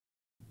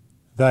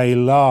They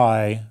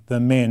lie, the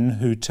men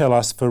who tell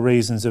us for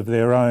reasons of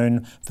their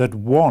own that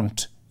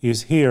want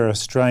is here a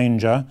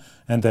stranger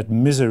and that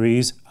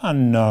misery's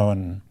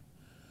unknown.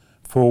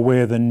 For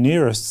where the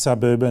nearest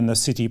suburb and the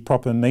city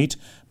proper meet,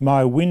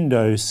 my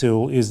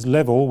windowsill is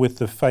level with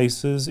the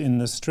faces in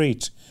the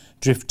street,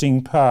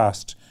 drifting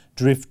past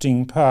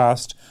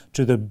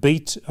to the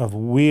beat of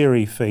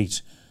weary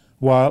feet,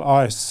 while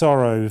I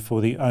sorrow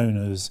for the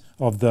owners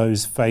of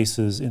those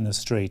faces in the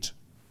street.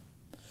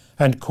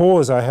 And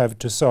cause I have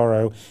to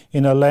sorrow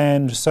in a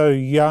land so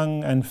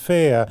young and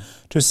fair,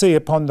 to see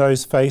upon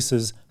those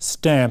faces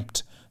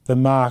stamped the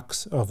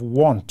marks of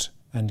want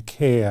and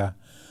care.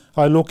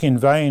 I look in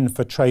vain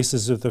for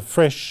traces of the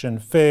fresh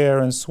and fair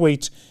and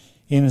sweet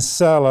in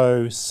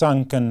sallow,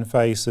 sunken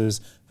faces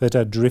that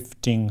are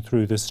drifting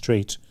through the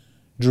street,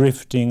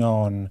 drifting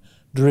on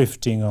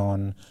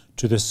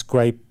to the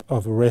scrape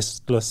of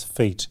restless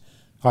feet.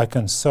 I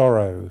can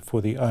sorrow for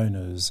the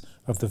owners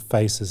of the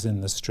faces in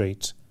the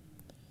street.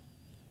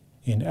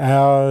 In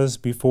hours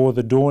before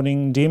the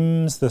dawning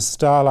dims the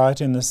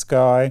starlight in the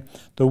sky,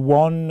 the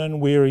wan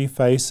and weary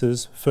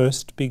faces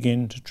first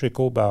begin to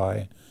trickle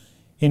by,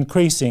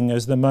 increasing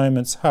as the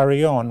moments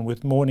hurry on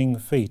with morning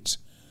feet,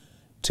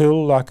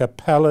 till like a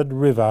pallid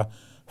river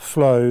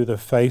flow the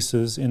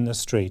faces in the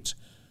street,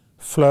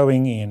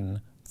 flowing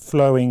in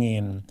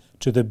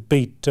to the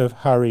beat of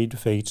hurried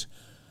feet.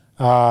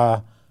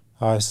 Ah,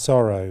 I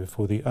sorrow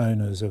for the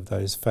owners of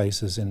those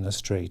faces in the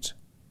street.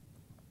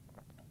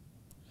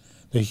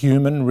 The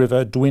human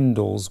river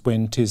dwindles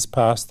when 'tis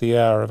past the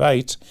hour of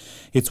 8.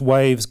 Its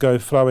waves go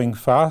flowing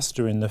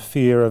faster in the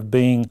fear of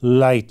being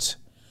late,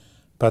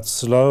 but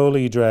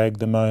slowly drag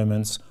the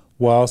moments,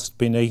 whilst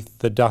beneath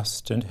the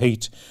dust and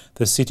heat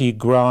the city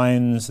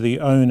grinds the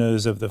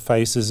owners of the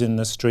faces in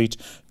the street,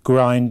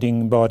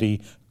 grinding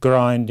body,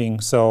 grinding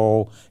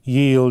soul,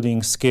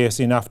 yielding scarce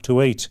enough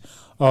to eat.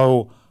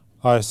 Oh,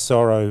 I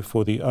sorrow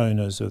for the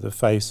owners of the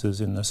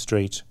faces in the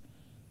street.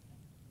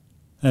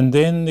 And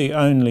then the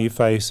only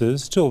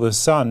faces, till the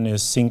sun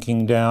is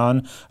sinking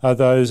down, are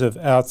those of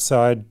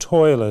outside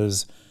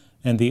toilers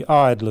and the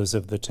idlers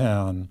of the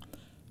town.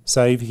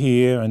 Save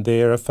here and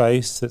there a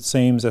face that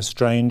seems a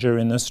stranger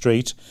in the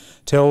street,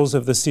 tells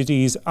of the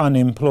city's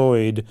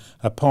unemployed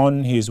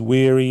upon his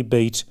weary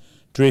beat,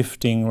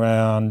 drifting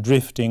round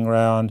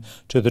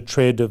to the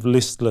tread of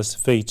listless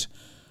feet.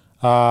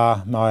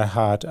 Ah, my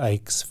heart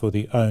aches for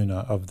the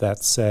owner of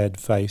that sad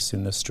face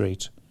in the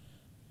street.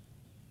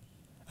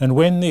 And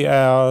when the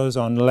hours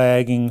on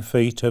lagging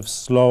feet have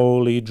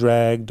slowly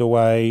dragged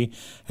away,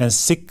 and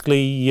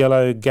sickly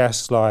yellow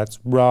gaslights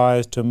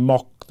rise to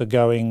mock the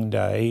going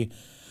day,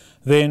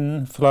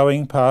 then,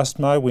 flowing past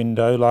my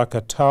window like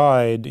a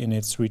tide in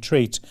its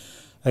retreat,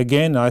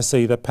 again I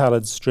see the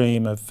pallid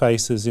stream of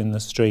faces in the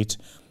street,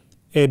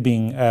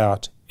 ebbing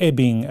out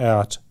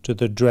to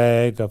the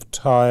drag of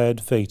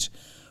tired feet,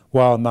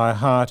 while my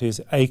heart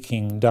is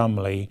aching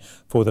dumbly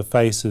for the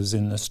faces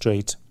in the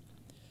street.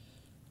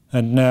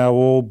 And now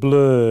all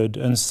blurred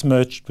and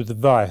smirched with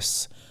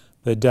vice,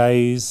 the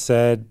day's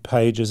sad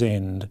pages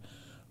end,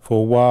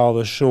 for while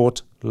the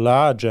short,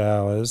 large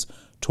hours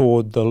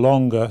toward the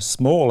longer,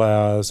 small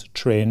hours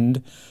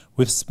trend,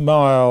 with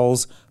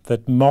smiles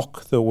that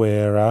mock the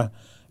wearer,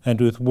 and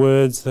with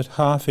words that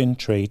half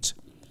entreat,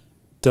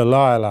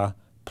 Delilah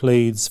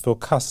pleads for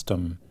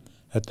custom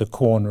at the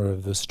corner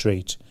of the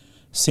street,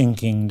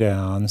 sinking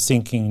down,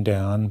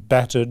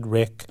 battered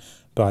wreck,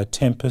 by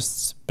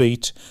tempests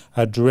beat,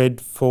 a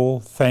dreadful,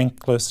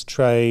 thankless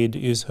trade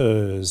is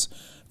hers,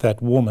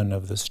 that woman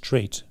of the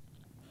street.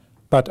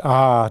 But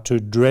to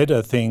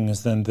dreader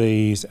things than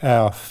these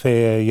our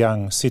fair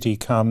young city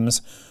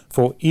comes,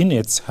 for in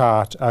its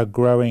heart are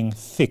growing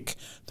thick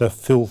the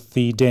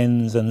filthy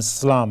dens and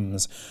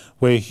slums,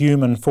 where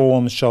human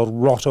forms shall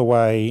rot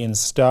away in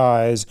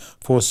sties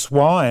for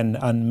swine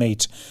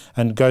unmeet,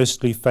 and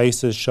ghostly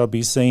faces shall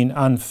be seen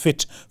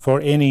unfit for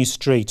any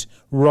street,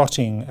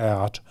 rotting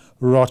out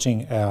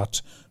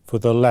for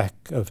the lack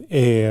of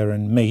air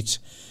and meat,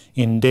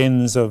 in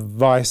dens of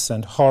vice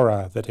and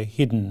horror that are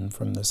hidden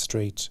from the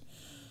street.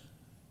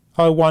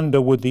 I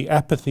wonder would the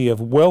apathy of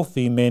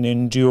wealthy men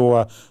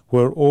endure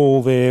were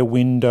all their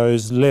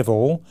windows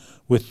level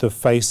with the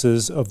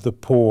faces of the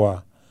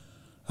poor.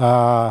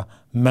 Ah,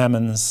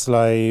 Mammon's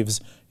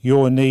slaves,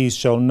 your knees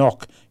shall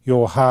knock,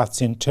 your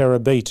hearts in terror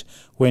beat,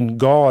 when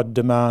God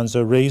demands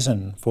a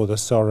reason for the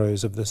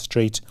sorrows of the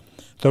street,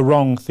 the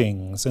wrong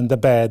things and the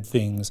bad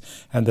things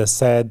and the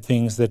sad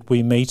things that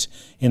we meet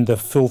in the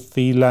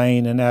filthy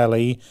lane and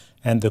alley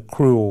and the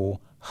cruel,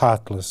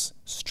 heartless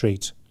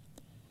street.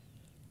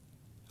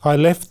 I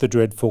left the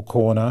dreadful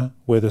corner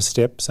where the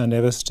steps are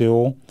never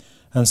still,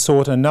 and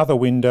sought another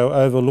window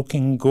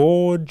overlooking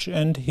gorge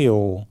and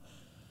hill.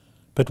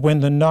 But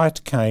when the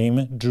night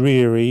came,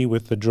 dreary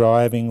with the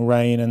driving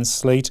rain and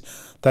sleet,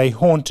 they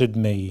haunted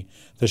me,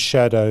 the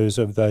shadows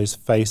of those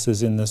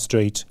faces in the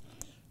street,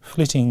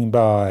 flitting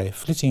by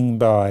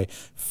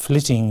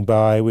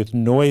with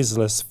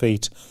noiseless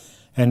feet,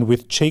 and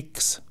with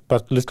cheeks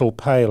but little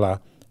paler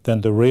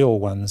than the real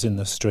ones in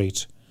the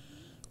street.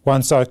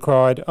 Once I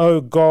cried,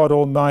 O God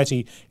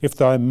Almighty, if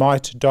thy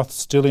might doth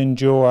still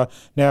endure,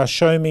 now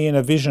show me in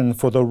a vision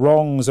for the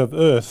wrongs of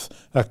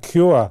earth a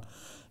cure.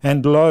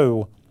 And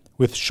lo,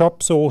 with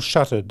shops all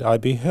shuttered, I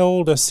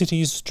beheld a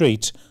city's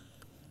street,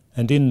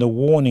 and in the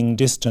warning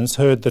distance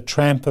heard the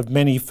tramp of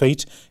many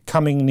feet,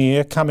 coming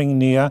near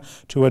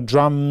to a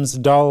drum's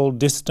dull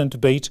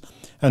distant beat,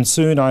 and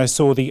soon I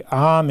saw the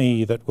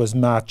army that was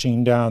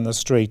marching down the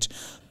street.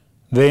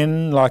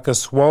 Then, like a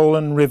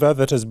swollen river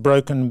that has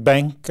broken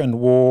bank and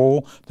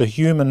wall, the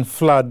human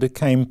flood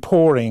came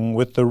pouring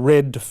with the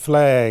red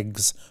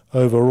flags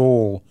over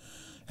all,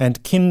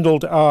 and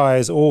kindled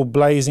eyes all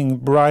blazing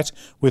bright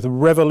with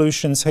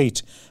revolution's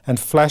heat, and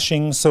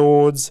flashing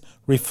swords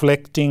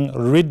reflecting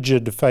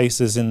rigid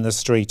faces in the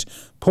street,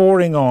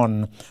 pouring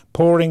on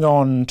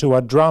to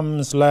a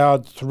drum's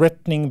loud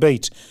threatening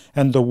beat,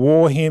 and the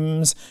war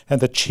hymns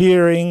and the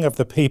cheering of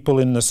the people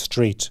in the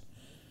street.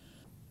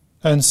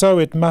 And so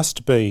it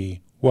must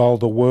be, while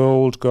the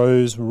world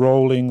goes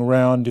rolling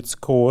round its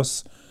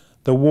course,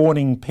 the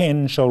warning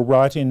pen shall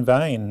write in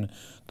vain,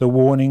 the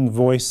warning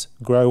voice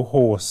grow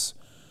hoarse.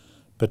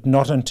 But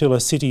not until a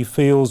city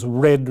feels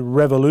red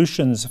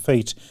revolution's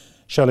feet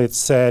shall its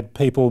sad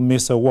people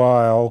miss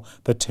awhile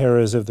the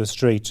terrors of the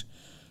street,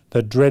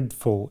 the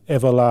dreadful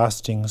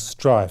everlasting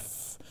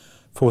strife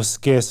for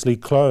scarcely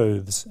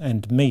clothes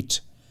and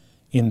meat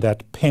in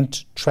that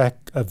pent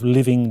track of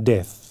living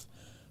death,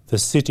 the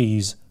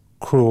city's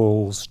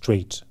cruel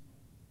street.